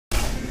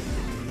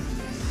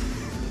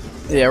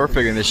Yeah, we're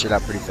figuring this shit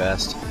out pretty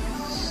fast.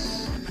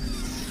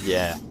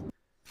 Yeah.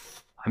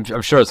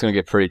 I'm sure it's gonna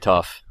get pretty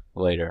tough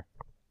later,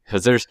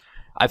 because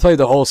I played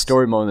the whole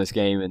story mode in this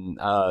game, and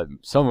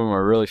some of them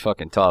are really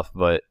fucking tough.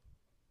 But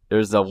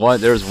there's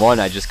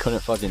one I just couldn't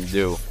fucking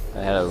do. I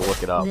had to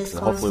look it up. And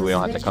hopefully we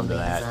don't have to come to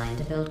that.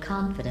 To build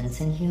confidence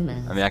in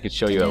humans. I mean, I could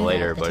show you it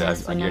later, but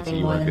I guarantee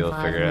you won't be able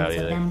to figure it out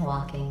either. Them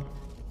walking,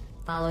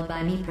 followed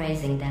by me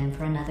praising them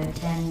for another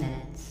 10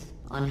 minutes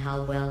on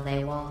how well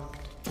they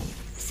walked.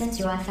 Since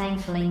you are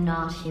thankfully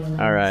not human.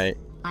 All right.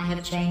 I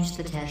have changed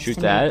the test Shoot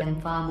to that, make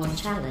them far more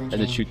challenging.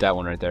 and then shoot that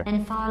one right there.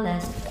 And far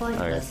less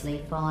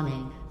pointlessly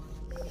fawning.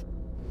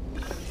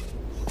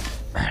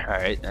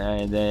 Alright,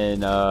 and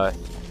then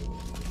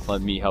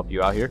let me help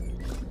you out here.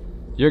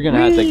 You're gonna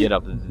have to get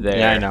up there.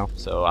 Yeah, I know.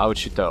 So I would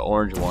shoot the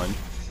orange one.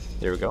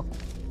 There we go.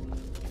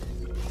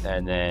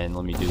 And then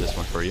let me do this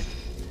one for you.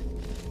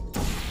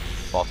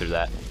 Fall through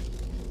that.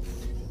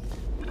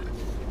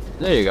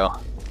 There you go.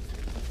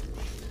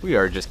 We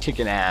are just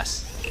kicking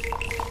ass.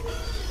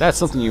 That's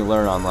something you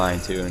learn online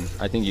too, and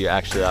I think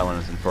that one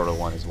was in Portal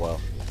 1 as well.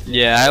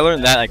 Yeah, I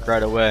learned that like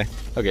right away.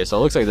 Okay, so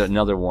it looks like there's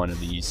another one of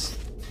these.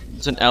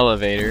 It's an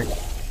elevator.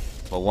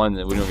 Well, one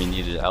that we don't even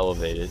need to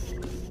elevate it.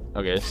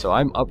 Okay, so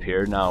I'm up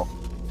here now.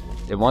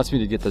 It wants me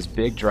to get this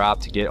big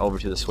drop to get over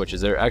to the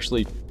switches. They're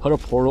actually put a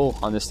portal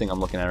on this thing I'm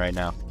looking at right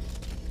now.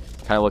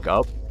 Kind of look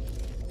up.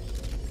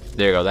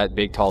 There you go, that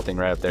big tall thing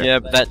right up there. Yeah,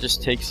 but that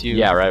just takes you.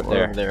 Yeah, right up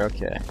over there.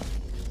 Okay.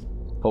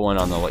 Put one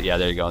on the yeah,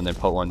 there you go, and then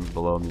put one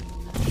below me.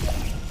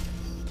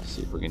 Let's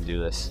see if we can do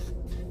this.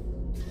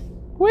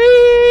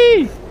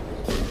 Whee!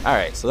 All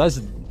right, so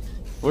that's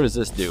what does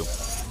this do?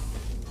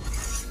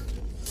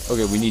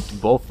 Okay, we need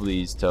both of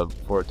these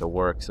for it to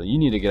work. So you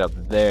need to get up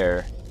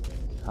there.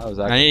 How is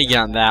that? I need to get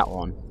on that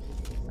one.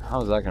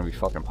 How is that gonna be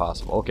fucking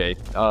possible? Okay.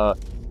 All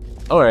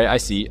right, I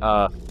see.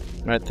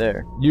 Right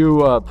there.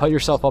 You put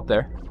yourself up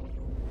there.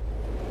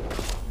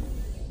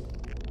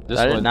 This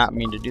I did one's- not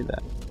mean to do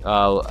that.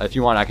 If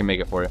you want, I can make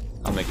it for you.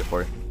 I'll make it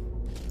for you.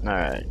 All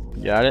right.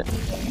 Got it.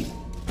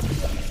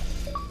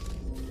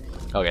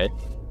 Okay.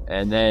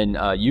 And then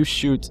you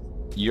shoot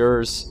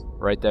yours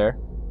right there,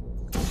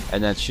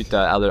 and then shoot the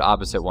other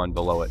opposite one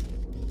below it.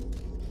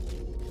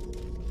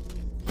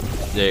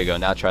 There you go.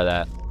 Now try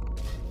that.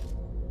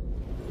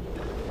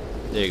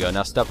 There you go.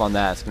 Now step on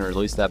that. It's going to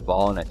release that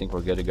ball, and I think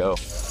we're good to go.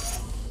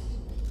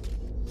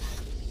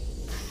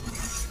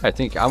 I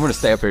think I'm going to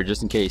stay up here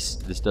just in case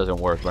this doesn't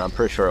work, but I'm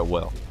pretty sure it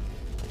will.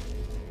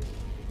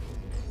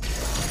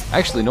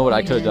 Actually, you know what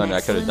I could have done?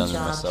 I could have done it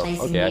myself.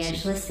 Okay, I see.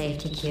 Edgeless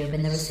safety cube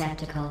in the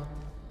receptacle.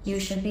 You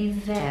should be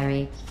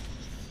very...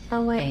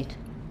 Oh wait,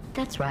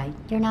 that's right.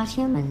 You're not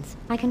humans.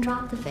 I can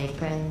drop the fake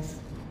praise.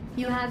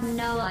 You have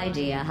no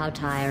idea how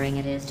tiring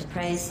it is to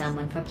praise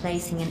someone for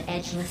placing an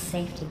edgeless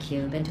safety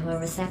cube into a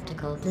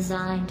receptacle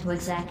designed to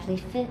exactly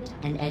fit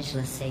an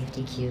edgeless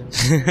safety cube.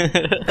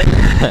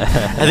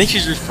 I think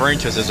she's referring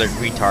to us as like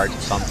retards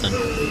or something.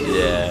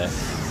 Yeah.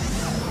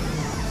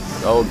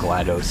 Oh,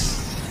 GLaDOS.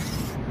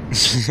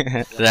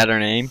 Is that her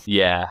name?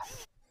 Yeah.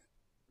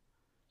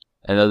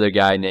 Another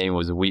guy named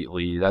was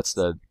Wheatley. That's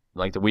the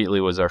Wheatley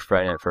was our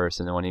friend at first,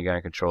 and then when he got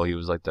in control, he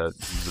was like the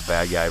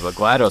bad guy. But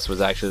GLaDOS was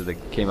actually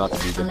came out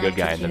to be the good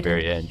guy in the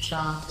very end.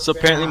 So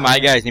apparently my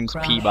guy's name's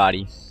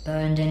Peabody.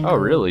 Oh,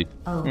 really?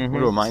 Mm-hmm. What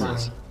do mine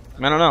is?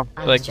 I don't know.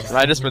 Like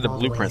I just read the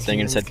blueprint thing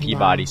and it said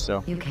Peabody,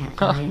 so. You can't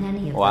go in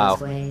any of Wow.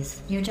 those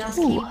ways. You just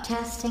keep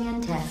testing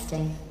and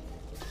testing.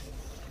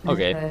 With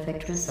Okay.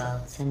 perfect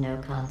results and no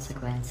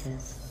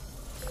consequences.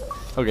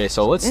 Okay,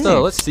 so let's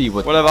see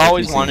what What I've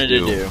always these wanted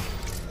to things do.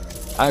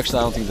 Actually,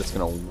 I don't think that's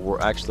gonna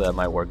work. Actually, that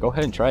might work. Go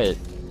ahead and try it.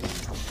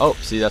 Oh,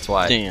 see, that's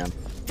why. Damn.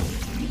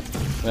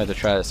 I have to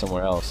try it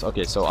somewhere else.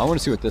 Okay, so I want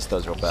to see what this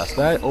does real fast.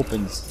 That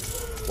opens.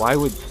 Why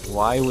would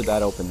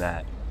that open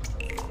that?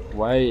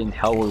 Why in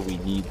hell would we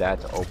need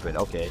that to open?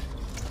 Okay.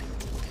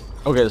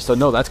 Okay, so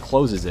no, that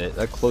closes it.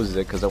 That closes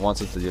it because it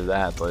wants us to do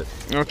that. But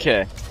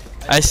Okay.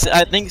 I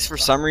think for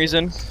some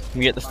reason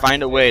we have to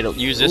find a way to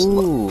use this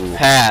Ooh.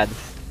 pad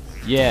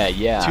yeah.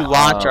 to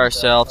launch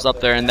ourselves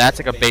up there, and that's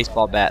like a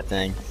baseball bat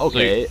thing.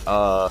 Okay.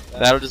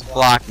 That'll just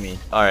block me.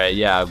 All right.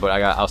 Yeah, but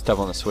I'll step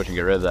on the switch and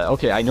get rid of that.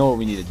 Okay, I know what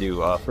we need to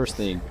do. First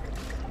thing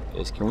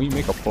is, can we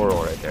make a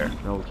portal right there?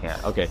 No, we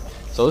can't. Okay.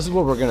 So this is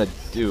what we're gonna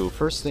do.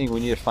 First thing, we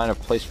need to find a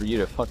place for you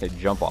to fucking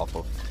jump off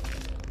of.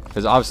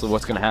 Because obviously,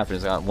 what's gonna happen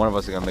is one of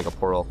us is gonna make a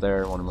portal up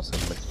there, one of us is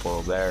gonna make a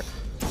portal there.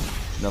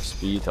 Enough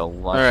speed to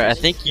launch. Alright, I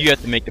think you have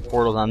to make the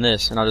portals on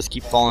this, and I'll just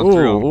keep falling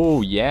through.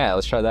 Ooh, yeah.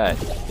 Let's try that.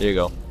 There you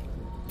go.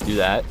 Do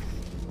that.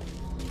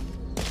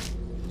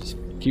 Just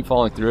keep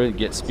falling through it,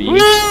 get speed, and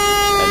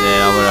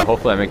then I'm gonna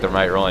hopefully I make the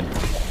right run.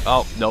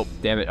 Oh nope,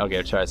 damn it.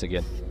 Okay, try this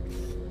again.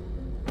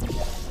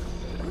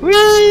 Whee!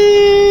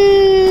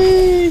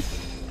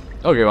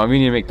 Okay, well we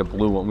need to make the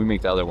blue one. We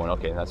make the other one.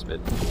 Okay, that's good.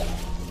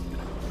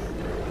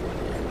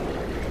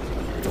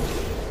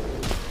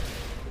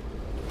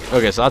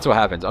 Okay, so that's what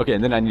happens. Okay,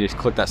 and then I need to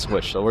click that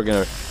switch. So we're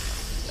gonna.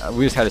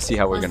 We just had to see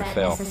how we're gonna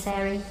fail.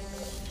 Necessary?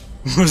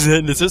 Was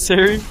that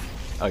necessary?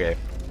 Okay,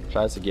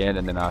 try this again,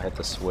 and then I'll hit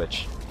the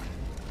switch.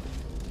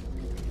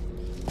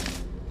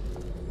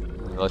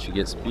 let you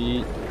get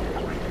speed.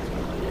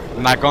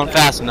 I'm not going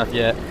fast enough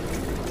yet.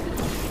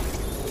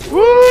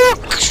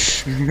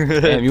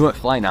 Damn, you went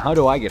flying. Now, how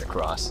do I get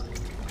across?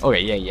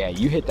 Okay, yeah.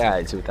 You hit that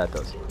and see what that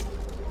does.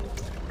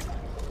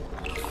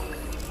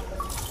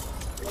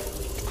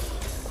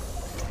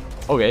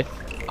 Okay.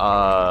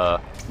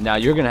 Now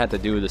you're gonna have to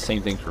do the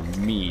same thing for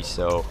me.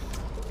 So,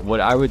 what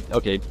I would,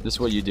 okay, this is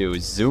what you do: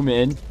 is zoom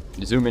in.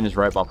 Zoom in is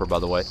right bumper, by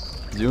the way.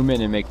 Zoom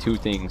in and make 2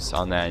 things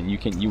on that, and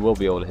you will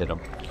be able to hit them.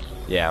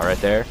 Yeah, right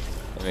there.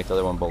 And make the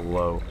other one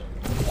below.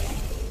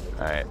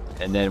 All right,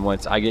 and then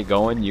once I get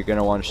going, you're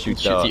gonna want to shoot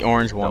the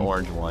orange one. The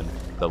orange one,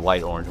 the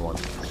light orange one.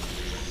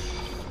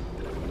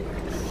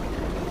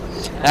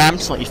 I'm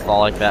just letting you fall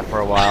like that for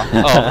a while.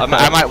 Oh,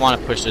 I might want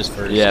to push this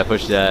first. Yeah,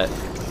 push that.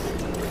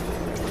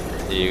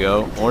 There you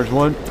go, orange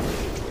one.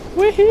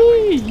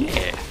 Woohoo!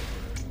 Yeah,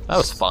 that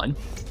was fun.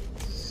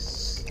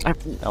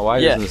 Now why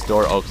isn't this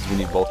door? Oh, because we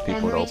need both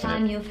people to Every open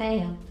time it. you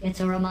fail, it's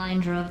a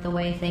reminder of the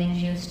way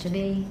things used to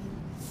be.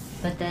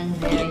 But then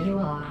there you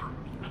are,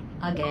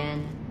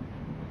 again,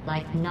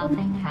 like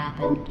nothing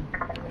happened.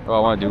 Oh, I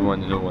want to do the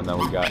new one that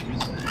we got.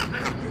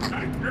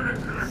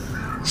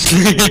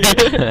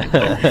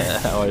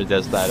 I want to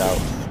test that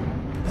out.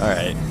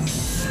 Alright.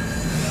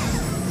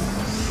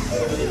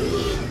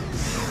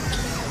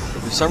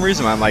 For some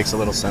reason, my mic's a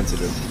little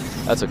sensitive.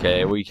 That's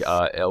okay.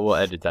 We'll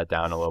edit that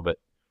down a little bit.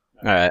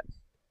 Alright.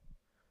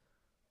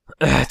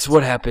 That's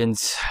what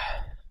happens.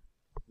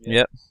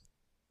 Yep.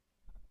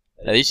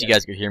 At least you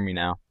guys could hear me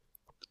now.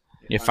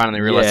 You finally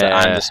realize that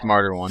I'm the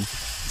smarter one.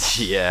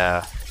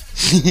 Yeah.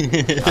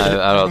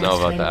 I don't know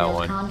about that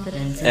one.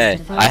 Hey,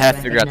 I have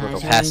figured out the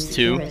past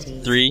 2,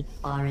 3.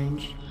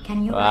 Orange.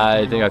 Can you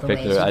I think I recognize the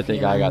picked ways it. I you think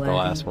feel I got the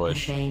unworthy, last one.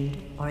 ashamed,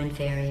 or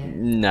inferior?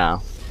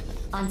 No.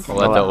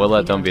 We'll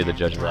let them be the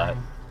judge of that.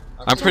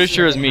 I'm pretty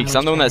sure it was me, because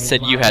I'm the one that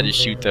said you had to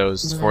shoot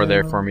those for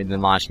me,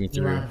 then launch me You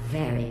through. are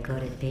very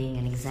good at being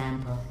an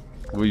example.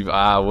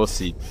 We'll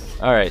see.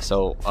 Alright,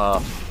 so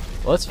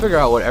let's figure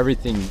out what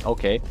everything.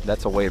 Okay,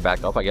 that's a way to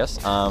back up, I guess.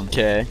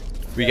 Okay.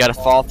 We gotta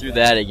fall through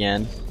that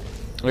again.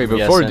 Wait,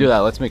 before we do that,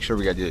 let's make sure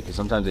we gotta do it, because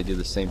sometimes they do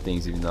the same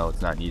things even though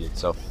it's not needed.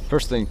 So,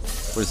 first thing,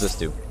 what does this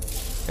do?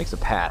 Makes a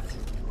path.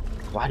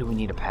 Why do we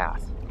need a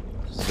path?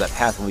 So that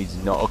path leads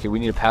okay, we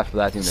need a path for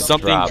that thing to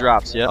Something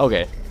drops, yeah.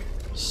 Okay.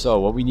 So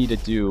what we need to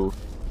do,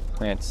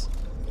 plants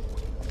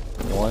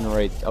one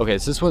right. Okay,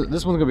 so this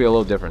one's gonna be a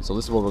little different. So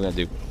this is what we're gonna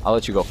do. I'll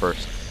let you go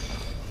first.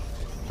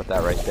 Put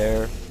that right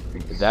there.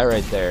 Put that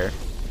right there.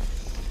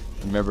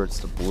 Remember, it's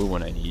the blue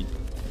one I need.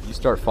 You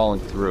start falling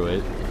through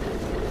it.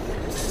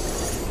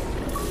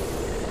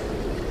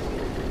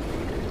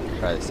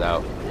 Try this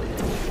out.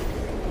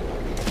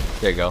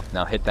 There you go.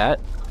 Now hit that.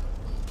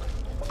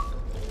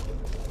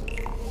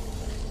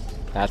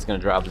 That's gonna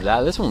drop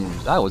that. This one,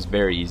 that was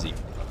very easy.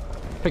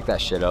 Pick that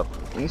shit up.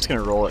 I'm just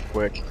gonna roll it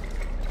quick.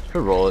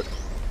 Could roll it.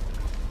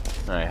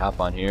 All right, hop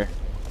on here.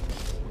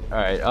 All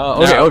right.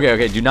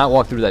 Okay. Do not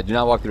walk through that. Do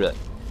not walk through that.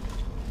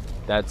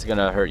 That's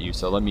gonna hurt you.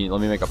 So let me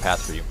make a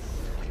path for you.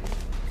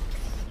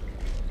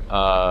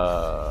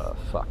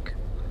 Fuck.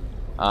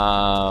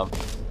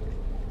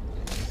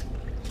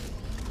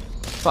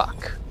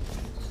 Fuck.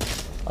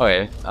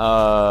 Okay.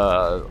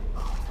 Huh.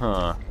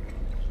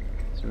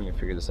 So we can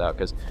figure this out,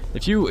 because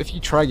if you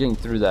try getting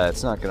through that,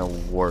 it's not gonna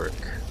work.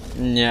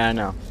 Yeah, I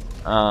know.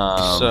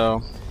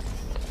 So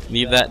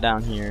leave that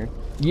down here.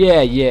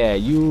 Yeah,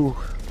 you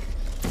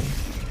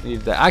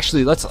leave that.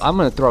 Actually, I'm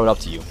gonna throw it up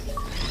to you.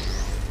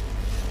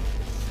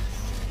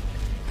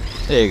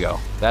 There you go.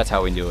 That's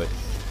how we do it.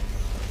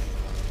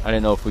 I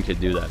didn't know if we could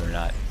do that or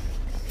not.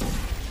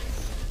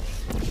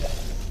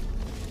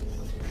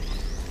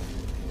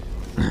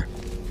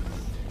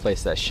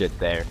 Place that shit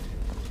there.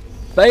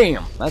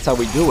 Bam! That's how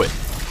we do it.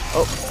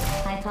 Oh.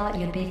 I thought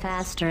you'd be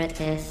faster at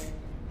this,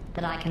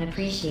 but I can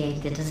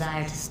appreciate the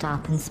desire to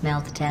stop and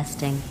smell the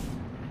testing.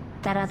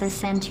 That other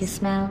scent you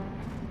smell?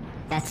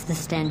 That's the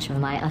stench of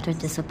my utter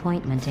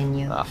disappointment in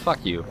you. Ah,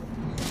 fuck you.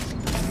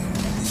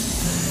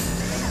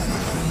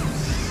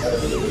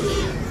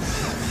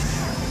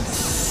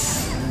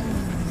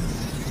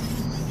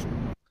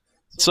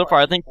 So far,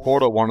 I think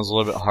Portal 1 was a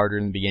little bit harder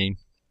in the beginning.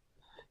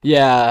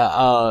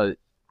 Yeah,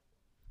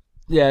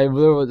 yeah, it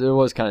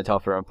was kind of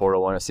tougher on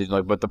Portal 1, it seems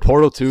like, but the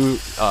Portal 2,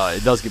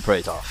 it does get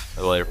pretty tough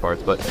in the later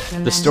parts, but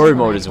the story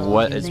mode is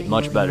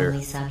much better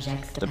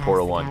than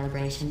Portal 1.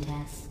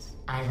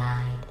 I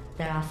lied.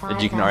 There are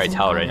As you can already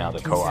tell right now, the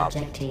co-op.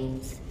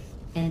 teams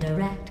in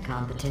direct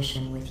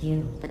competition with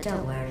you, but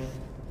don't worry,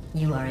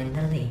 you are in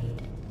the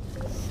lead.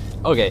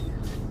 Okay,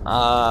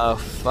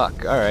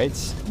 fuck,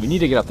 alright, we need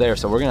to get up there,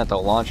 so we're gonna have to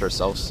launch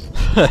ourselves.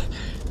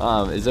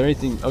 Is there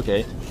anything,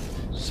 okay,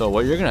 so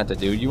what you're gonna have to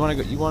do, you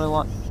wanna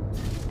launch?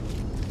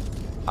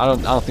 I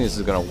don't think this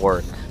is gonna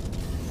work.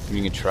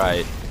 You can try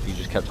it. You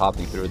just kept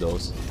hopping through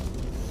those.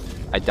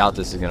 I doubt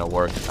this is gonna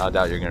work. I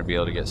doubt you're gonna be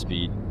able to get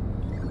speed.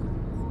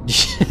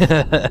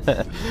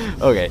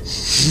 Okay.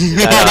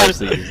 That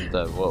obviously isn't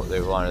what they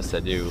want us to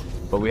do.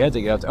 But we had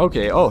to get up to.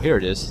 Okay. Oh, here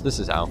it is. This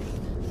is how.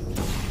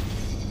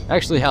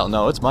 Actually, hell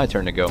no. It's my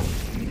turn to go.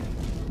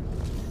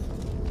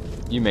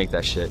 You make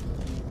that shit.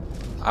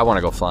 I want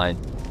to go flying.